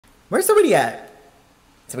Where's Saweetie at?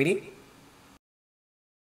 Saweetie?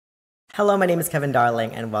 Hello, my name is Kevin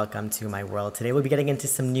Darling, and welcome to my world. Today we'll be getting into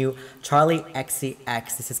some new Charli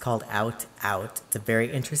XCX. This is called Out Out. It's a very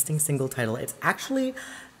interesting single title. It's actually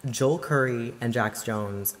Joel Curry and Jax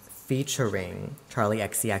Jones featuring Charli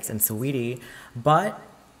XCX and Saweetie, but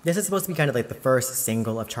this is supposed to be kind of like the first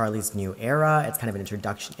single of Charli's new era. It's kind of an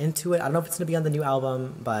introduction into it. I don't know if it's going to be on the new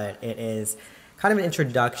album, but it is kind of an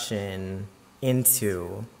introduction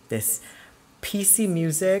into this PC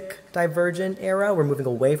music divergent era. We're moving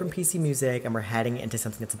away from PC music and we're heading into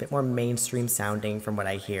something that's a bit more mainstream sounding from what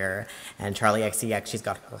I hear. And Charli XCX, she's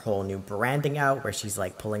got her whole new branding out where she's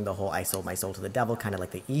like pulling the whole I sold my soul to the devil, kind of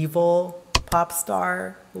like the evil pop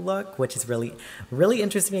star look, which is really, really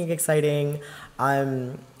interesting and exciting.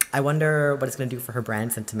 I wonder what it's going to do for her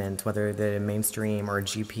brand sentiment, whether the mainstream or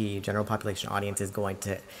GP, general population audience, is going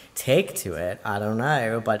to take to it. I don't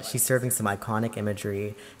know, but she's serving some iconic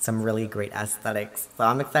imagery, some really great aesthetics. So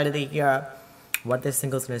I'm excited to hear what this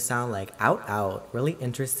single is going to sound like. Out Out, really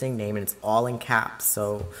interesting name, and it's all in caps.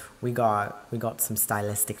 So we got some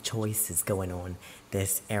stylistic choices going on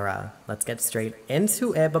this era. Let's get straight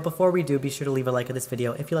into it. But before we do, be sure to leave a like of this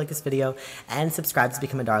video if you like this video, and subscribe to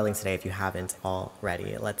become a darling today if you haven't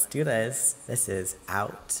already. Let's do this. This is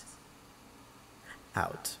Out.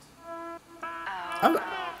 Out. Oh.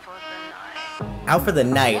 Out for the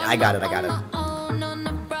night. I got it.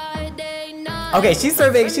 Okay, she's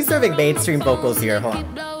serving mainstream vocals here. Hold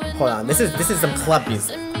on. This is some club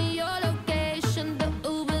music.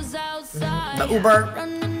 The Uber.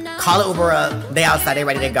 Call it Uber up. They outside, they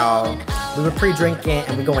ready to go. We were pre-drinking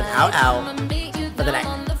and we going out for the night.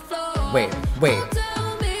 Wait.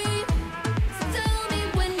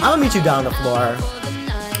 I'm gonna meet you down on the floor.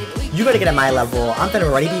 You gotta get at my level. I'm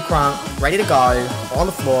finna ready to be crunk, ready to go, on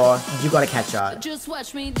the floor. You gotta catch up. Just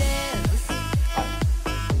watch me dance.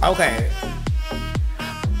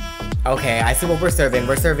 Okay, I see what we're serving.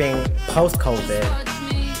 We're serving post-COVID.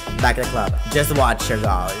 Back at the club. Just watch her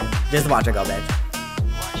go. Just watch her go, bitch.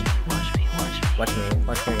 Watch me.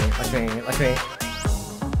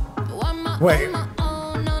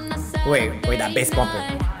 Wait, that bass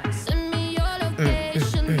bumping.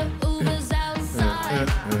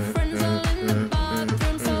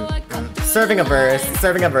 Serving a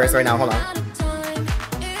verse right now, hold on.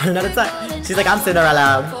 Another time. She's like, I'm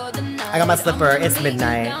Cinderella. I got my slipper, it's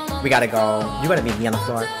midnight. We gotta go. You gotta meet me on the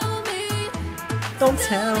floor. Don't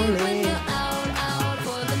tell me.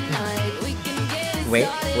 Wait.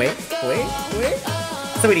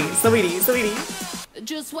 Saweetie.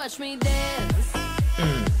 Just watch me dance.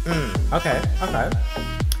 Okay.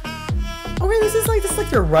 Okay, this is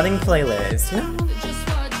like your running playlist, you know?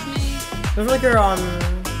 This is like your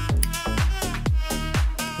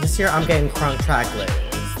this year I'm getting crunk track list.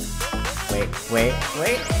 Wait.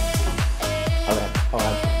 Hold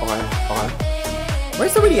on.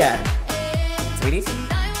 Where's Saweetie at? Saweetie?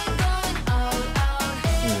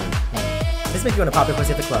 This makes you want to pop your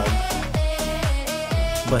pussy at the club.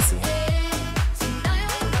 Pussy.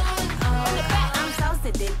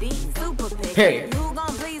 Period. Who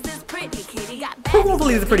gonna please this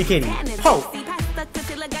pretty kitty? Ho!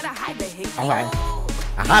 Alright.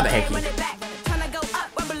 A hobbit hickey.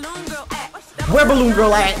 Where balloon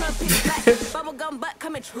girl at? Bubblegum butt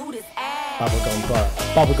coming through this ass.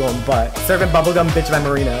 Bubblegum butt. Serving bubblegum bitch by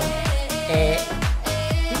Marina.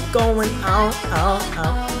 Going out.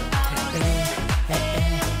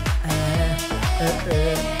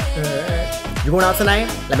 You going out tonight?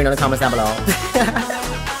 Let me know in the comments down below.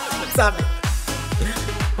 Stop it.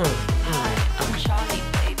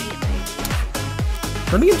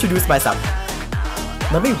 Let me introduce myself.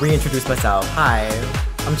 Let me reintroduce myself. Hi,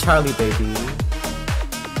 I'm Charli, baby.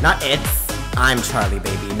 Not it's. I'm Charli,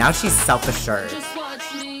 baby. Now she's self-assured. Just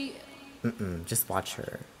watch me. Just watch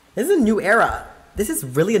her. This is a new era. This is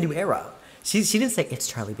really a new era. She didn't say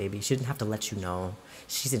it's Charli, baby. She didn't have to let you know.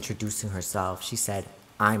 She's introducing herself. She said,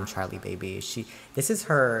 I'm Charli, baby. This is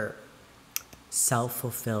her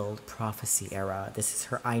self-fulfilled prophecy era. This is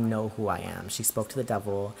her I know who I am. She spoke to the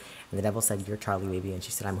devil, and the devil said, you're Charli, baby. And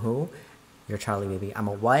she said, I'm who? You're Charli, baby. I'm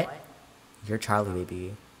a what? You're Charli,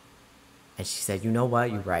 baby. And she said, you know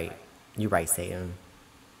what? You're right. You're right, Satan.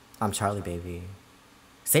 I'm Charli, baby.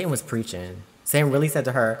 Satan was preaching. Satan really said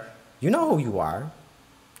to her, you know who you are.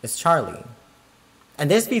 It's Charli. And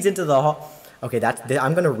this feeds into the whole... Okay,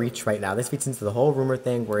 I'm going to reach right now. This feeds into the whole rumor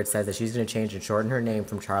thing where it says that she's going to change and shorten her name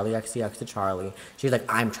from Charli XCX to Charli. She's like,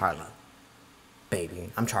 I'm Charli.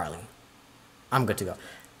 Baby, I'm Charli. I'm good to go.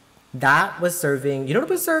 That was serving... You know what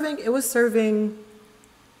it was serving? It was serving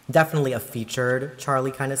definitely a featured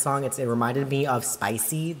Charli kind of song. It reminded me of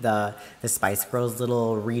Spicy, the Spice Girls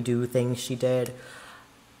little redo thing she did.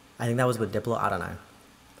 I think that was with Diplo. I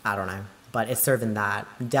don't know. But it's serving that.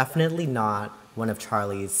 Definitely not one of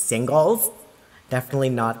Charli's singles. Definitely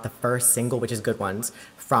not the first single, which is good ones,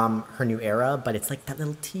 from her new era. But it's like that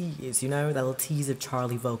little tease, you know? That little tease of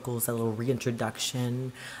Charli vocals, that little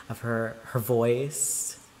reintroduction of her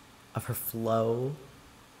voice, of her flow,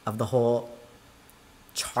 of the whole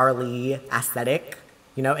Charli aesthetic.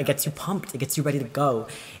 You know, it gets you pumped. It gets you ready to go.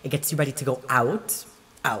 It gets you ready to go out,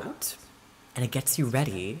 and it gets you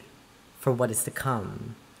ready for what is to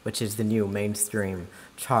come, which is the new mainstream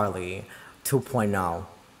Charli 2.0.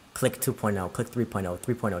 Click 2.0, Click 3.0,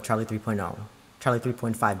 3.0, Charli 3.0, Charli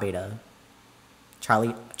 3.5 beta,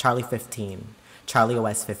 Charli 15, Charli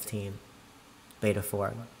OS 15, beta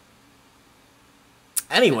 4.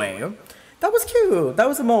 Anyway, that was cute. That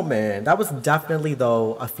was a moment. That was definitely,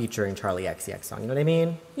 though, a featuring Charli XCX song. You know what I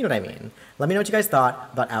mean? You know what I mean. Let me know what you guys thought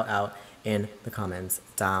about Out Out in the comments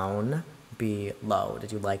down below.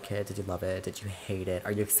 Did you like it? Did you love it? Did you hate it?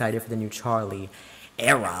 Are you excited for the new Charli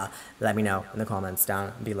era? Let me know in the comments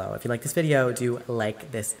down below. If you like this video, do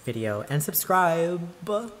like this video and subscribe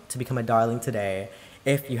to become a darling today.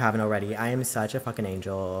 If you haven't already, I am such a fucking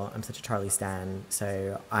angel. I'm such a Charli stan,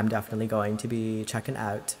 so I'm definitely going to be checking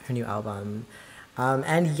out her new album.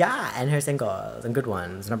 And yeah, and her singles, and good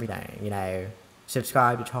ones, and everything, you know.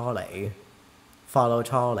 Subscribe to Charli. Follow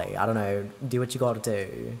Charli. I don't know, do what you gotta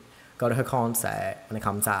do. Go to her concert when it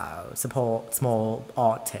comes out. Support small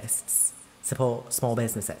artists. Support small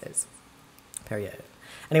businesses. Period.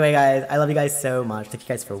 Anyway, guys, I love you guys so much. Thank you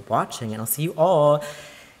guys for watching, and I'll see you all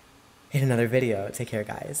in another video. Take care,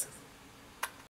 guys.